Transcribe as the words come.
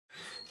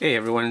Hey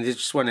everyone, I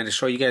just wanted to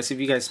show you guys, if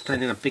you guys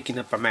planning on picking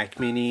up a Mac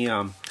Mini,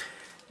 and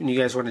you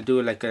guys want to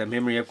do like a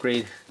memory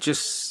upgrade,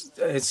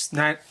 it's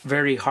not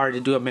very hard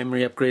to do a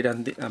memory upgrade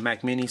on the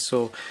Mac Mini,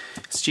 so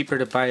it's cheaper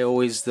to buy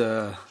always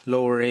the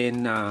lower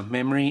end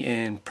memory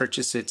and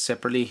purchase it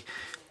separately.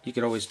 You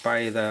can always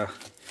buy the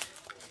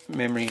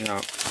memory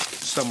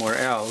somewhere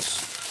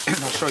else, and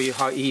I'll show you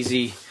how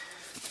easy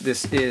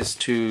this is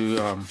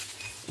to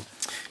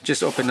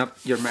just open up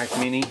your Mac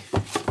Mini.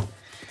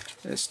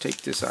 Let's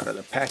take this out of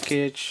the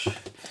package.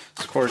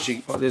 Of course,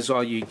 this is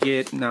all you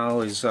get now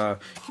is you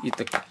get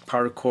the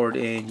power cord,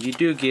 and you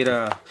do get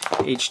a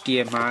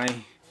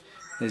HDMI,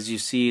 as you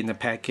see in the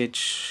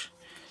package.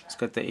 It's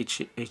got the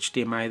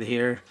HDMI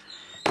here.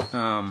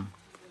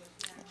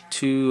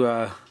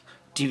 To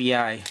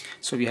DVI.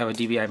 So if you have a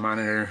DVI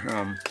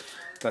monitor,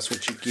 that's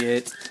what you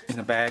get. In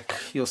the back,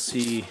 you'll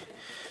see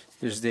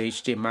there's the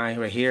HDMI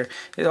right here.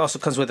 It also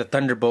comes with a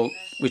Thunderbolt,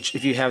 which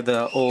if you have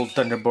the old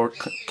Thunderbolt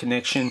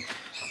connection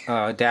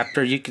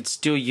adapter, you could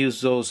still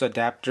use those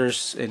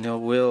adapters, and it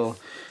will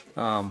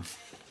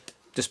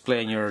display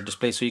on your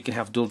display, so you can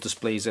have dual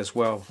displays as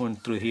well, one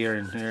through here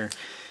and here.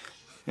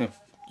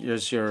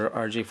 Here's your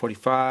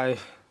RJ45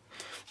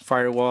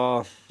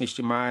 firewall,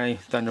 HDMI,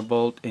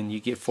 Thunderbolt, and you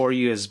get 4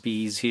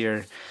 USBs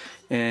here,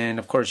 and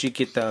of course you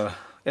get the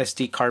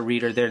SD card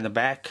reader there in the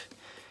back,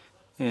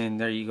 and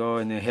there you go,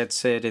 and the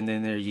headset, and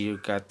then there you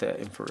got the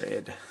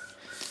infrared,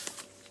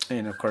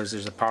 and of course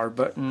there's a power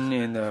button,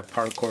 and the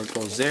power cord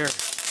goes there.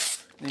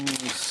 Let me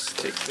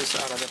take this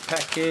out of the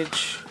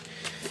package,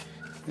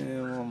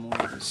 and we'll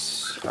move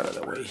this out of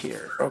the way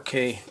here.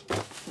 Okay,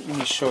 let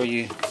me show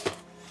you,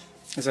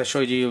 as I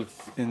showed you,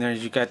 and there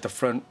you got the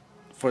front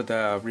for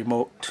the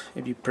remote.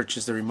 If you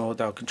purchase the remote,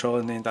 that'll control,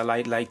 and then the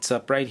light lights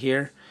up right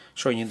here,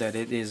 showing you that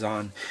it is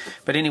on.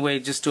 But anyway,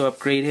 just to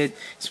upgrade it,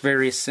 it's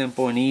very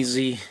simple and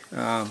easy.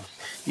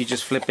 You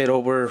just flip it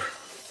over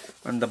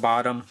on the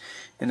bottom,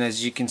 and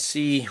as you can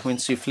see,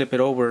 once you flip it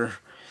over,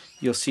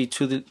 you'll see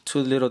two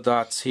little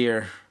dots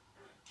here.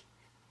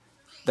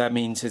 That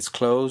means it's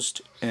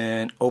closed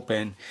and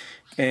open,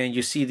 and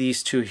you see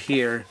these two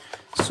here.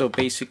 So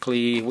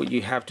basically what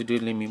you have to do,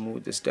 let me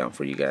move this down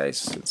for you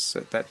guys. Let's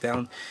set that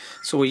down.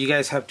 So what you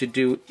guys have to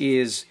do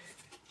is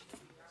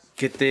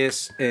get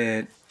this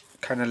and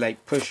kind of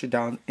like push it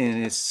down,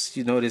 and it's,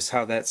 you notice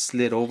how that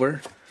slid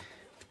over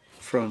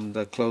from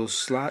the closed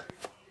slot.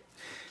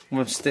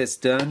 Once that's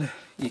done,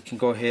 you can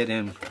go ahead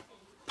and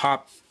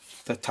pop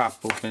the top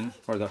open,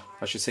 or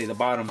I should say the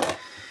bottom,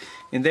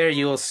 and there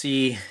you'll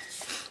see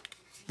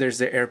there's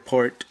the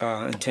airport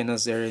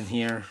antennas there in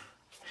here,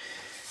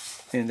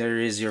 and there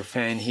is your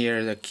fan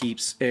here that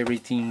keeps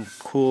everything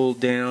cooled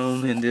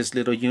down in this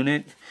little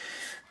unit.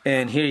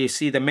 And here you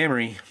see the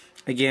memory.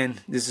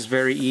 Again, this is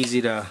very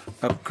easy to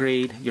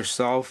upgrade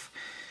yourself.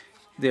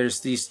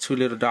 There's these two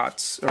little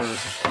dots or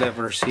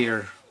levers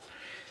here.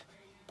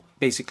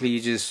 Basically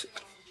you just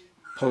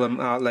pull them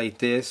out like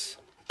this,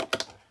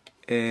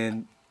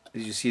 and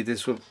as you see,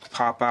 this will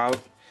pop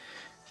out.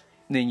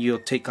 Then you'll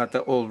take out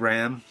the old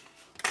RAM.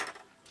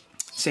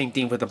 Same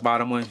thing with the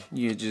bottom one.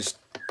 You just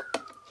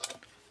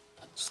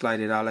slide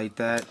it out like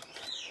that,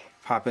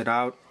 pop it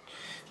out,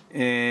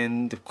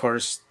 and of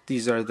course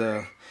these are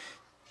the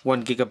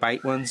 1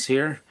 GB ones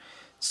here.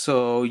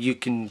 So you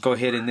can go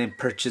ahead and then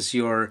purchase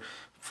your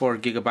 4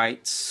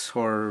 GB,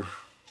 or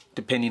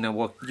depending on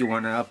what you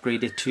want to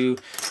upgrade it to.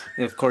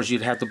 And of course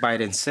you'd have to buy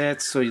it in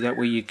sets, so that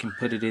way you can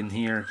put it in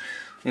here.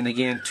 And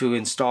again, to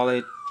install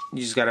it,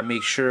 you just got to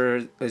make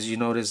sure, as you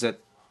notice, that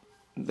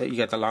you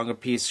got the longer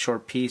piece,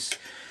 short piece.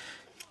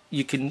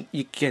 You can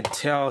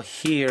tell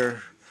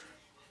here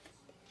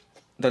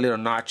the little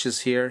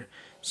notches here,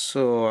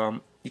 so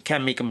you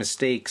can't make a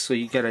mistake. So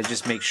you gotta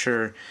just make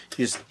sure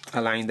you just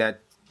align that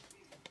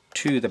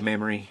to the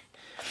memory,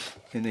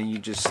 and then you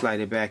just slide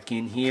it back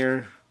in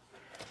here.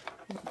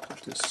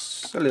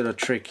 This is a little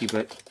tricky,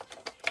 but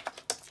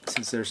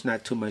since there's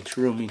not too much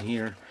room in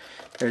here,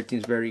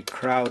 everything's very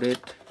crowded,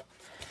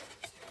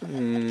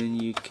 and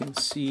you can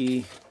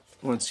see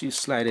once you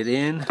slide it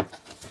in,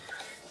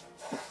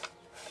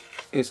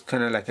 it's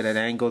kind of like at an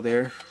angle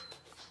there.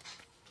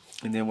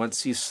 And then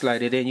once you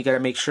slide it in, you got to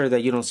make sure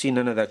that you don't see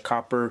none of that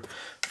copper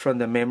from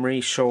the memory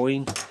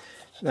showing.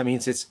 That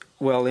means it's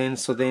well in.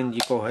 So then you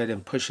go ahead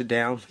and push it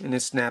down, and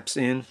it snaps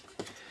in.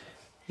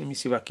 Let me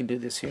see if I can do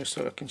this here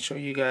so I can show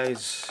you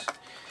guys.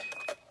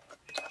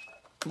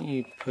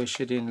 You push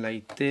it in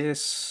like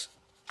this.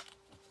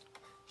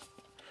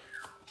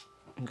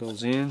 It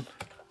goes in.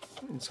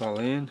 It's all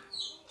in.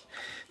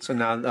 So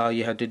now all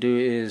you have to do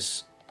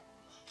is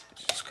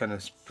just kind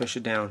of push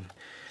it down,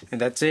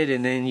 and that's it,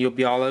 and then you'll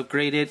be all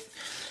upgraded.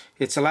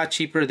 It's a lot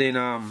cheaper than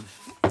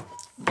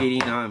getting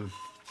the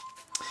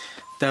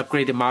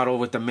upgraded model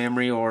with the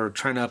memory, or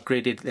trying to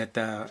upgrade it at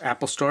the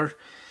Apple Store.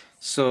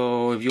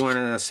 So if you want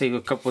to save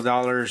a couple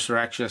dollars, or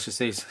actually I should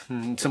say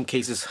in some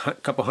cases a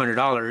couple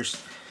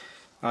 $100,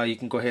 you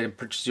can go ahead and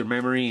purchase your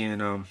memory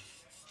and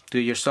do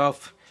it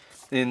yourself.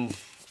 Then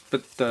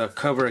put the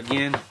cover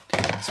again.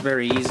 It's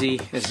very easy,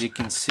 as you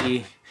can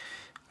see.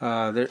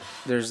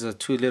 There's the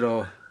two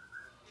little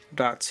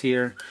dots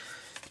here.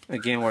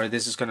 Again, where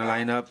this is going to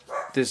line up.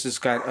 This has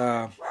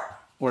got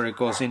where it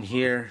goes in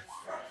here,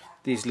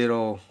 these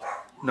little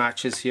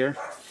notches here.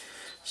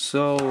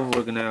 So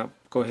we're going to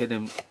go ahead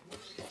and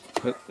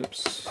put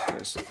this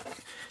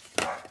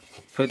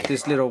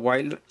little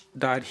white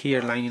dot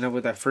here lining up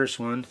with that first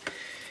one,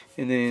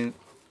 and then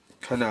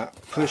kind of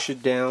push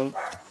it down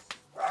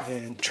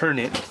and turn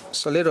it.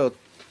 It's a little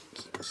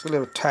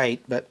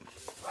tight, but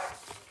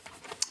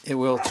it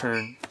will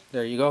turn.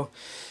 There you go.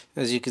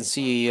 As you can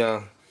see,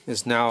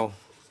 it's now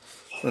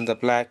on the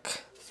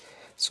black,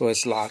 so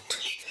it's locked.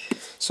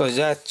 So I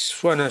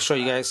just want to show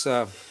you guys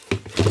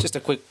just a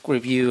quick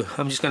review.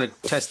 I'm just going to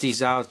test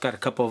these out. Got a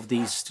couple of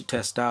these to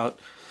test out.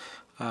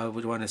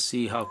 We want to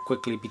see how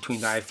quickly between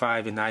the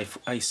i5 and the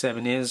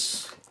i7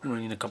 is.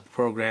 Running a couple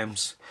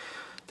programs.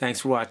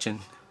 Thanks for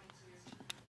watching.